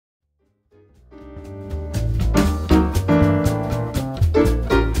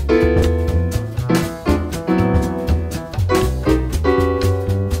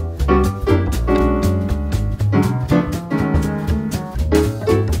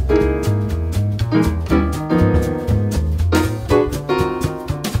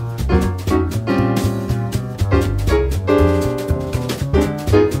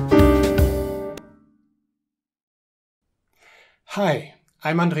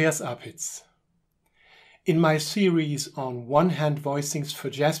I'm Andreas Apitz. In my series on one-hand voicings for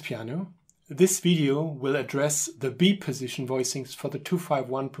jazz piano, this video will address the B position voicings for the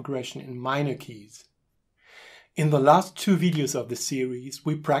 2-5-1 progression in minor keys. In the last two videos of the series,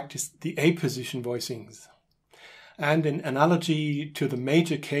 we practiced the A position voicings. And in analogy to the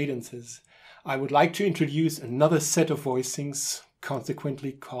major cadences, I would like to introduce another set of voicings,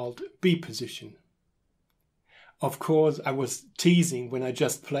 consequently called B position. Of course, I was teasing when I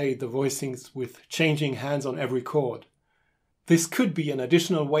just played the voicings with changing hands on every chord. This could be an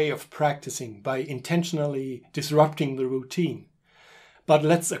additional way of practicing by intentionally disrupting the routine. But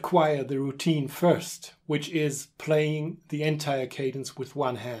let's acquire the routine first, which is playing the entire cadence with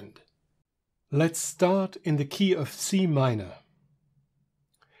one hand. Let's start in the key of C minor.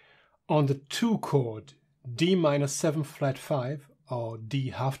 On the 2 chord, D minor 7 flat 5 or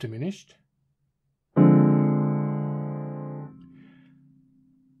D half diminished,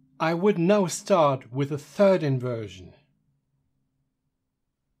 I would now start with a third inversion.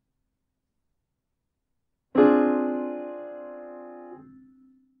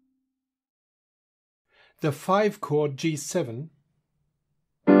 The 5 chord G7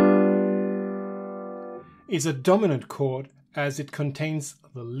 is a dominant chord as it contains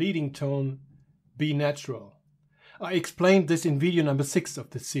the leading tone B natural. I explained this in video number 6 of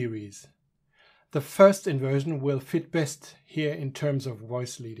the series. The first inversion will fit best here in terms of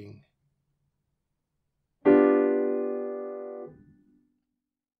voice leading.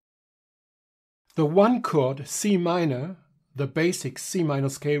 The 1 chord C minor, the basic C minor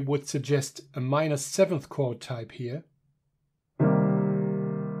scale, would suggest a minor 7th chord type here.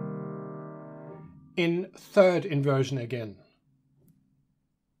 In third inversion again.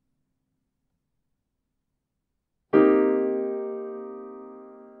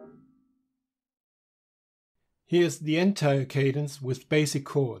 Here's the entire cadence with basic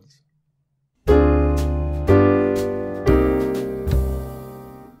chords.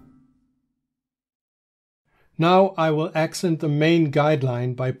 Now I will accent the main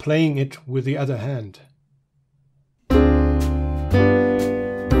guideline by playing it with the other hand.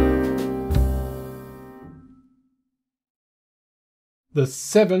 The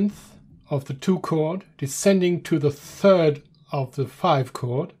 7th of the 2 chord descending to the 3rd of the 5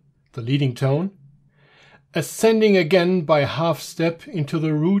 chord, the leading tone, ascending again by half step into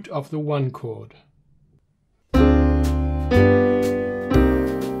the root of the 1 chord.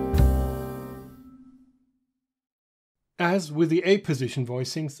 As with the A position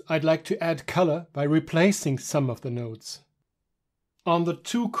voicings, I'd like to add color by replacing some of the notes. On the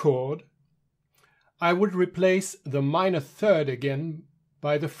 2 chord, I would replace the minor 3rd again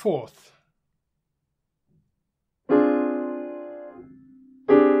by the 4th.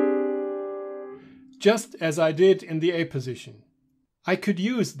 Just as I did in the A position. I could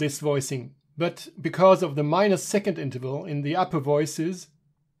use this voicing, but because of the minor 2nd interval in the upper voices,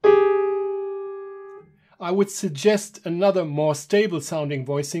 I would suggest another more stable sounding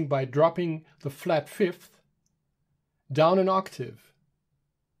voicing by dropping the flat 5th down an octave.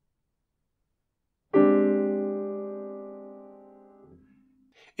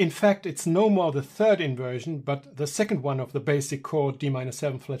 In fact, it's no more the 3rd inversion, but the 2nd one of the basic chord D minor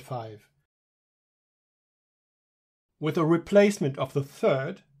 7 flat 5. With a replacement of the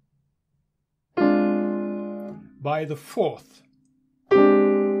 3rd by the 4th.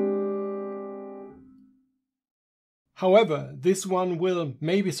 However, this one will,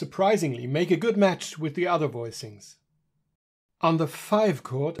 maybe surprisingly, make a good match with the other voicings. On the 5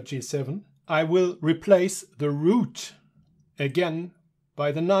 chord, G7, I will replace the root again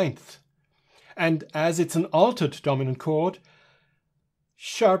by the 9th. And as it's an altered dominant chord,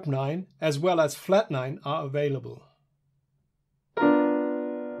 sharp 9 as well as flat 9 are available.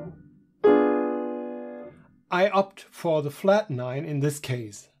 I opt for the flat 9 in this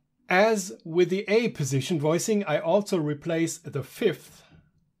case. As with the A position voicing, I also replace the 5th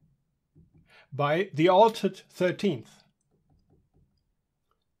by the altered 13th.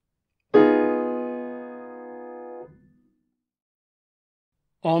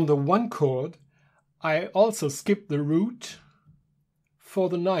 On the 1 chord, I also skip the root for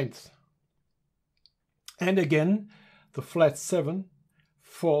the 9th. And again, the flat 7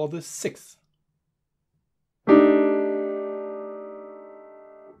 for the 6th.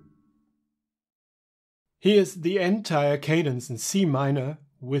 Here's the entire cadence in C minor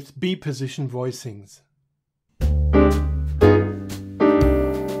with B position voicings.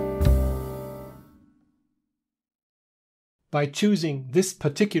 By choosing this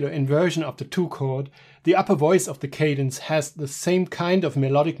particular inversion of the 2 chord, the upper voice of the cadence has the same kind of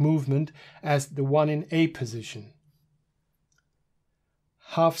melodic movement as the one in A position.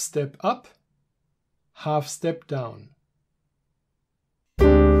 half step up, half step down.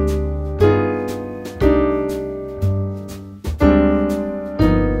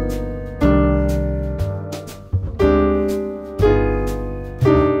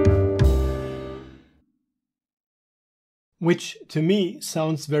 Which to me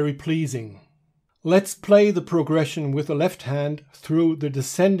sounds very pleasing. Let's play the progression with the left hand through the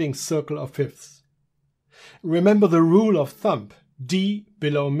descending circle of fifths. Remember the rule of thumb, D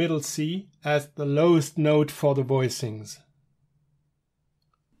below middle C as the lowest note for the voicings.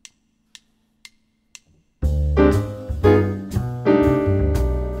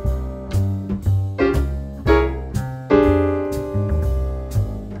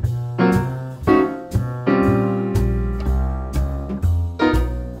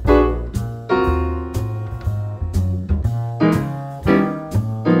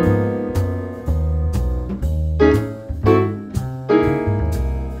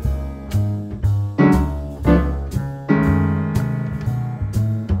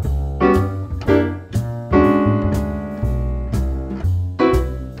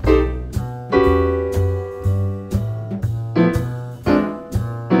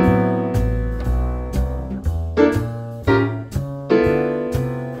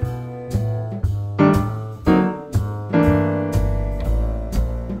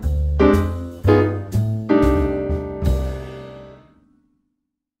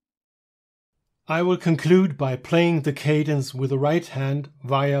 I will conclude by playing the cadence with the right hand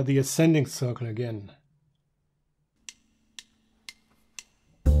via the ascending circle again.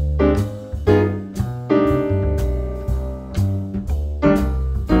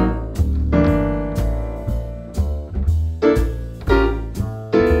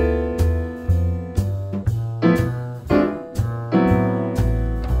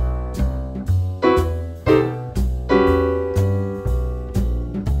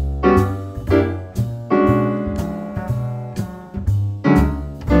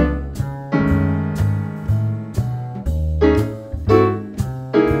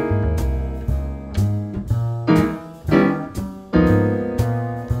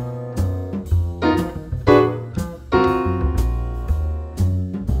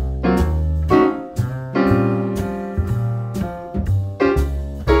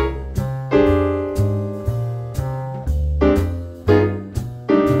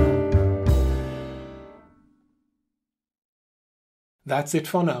 That's it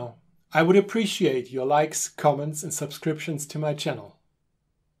for now. I would appreciate your likes, comments and subscriptions to my channel.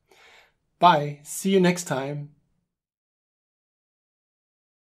 Bye, see you next time.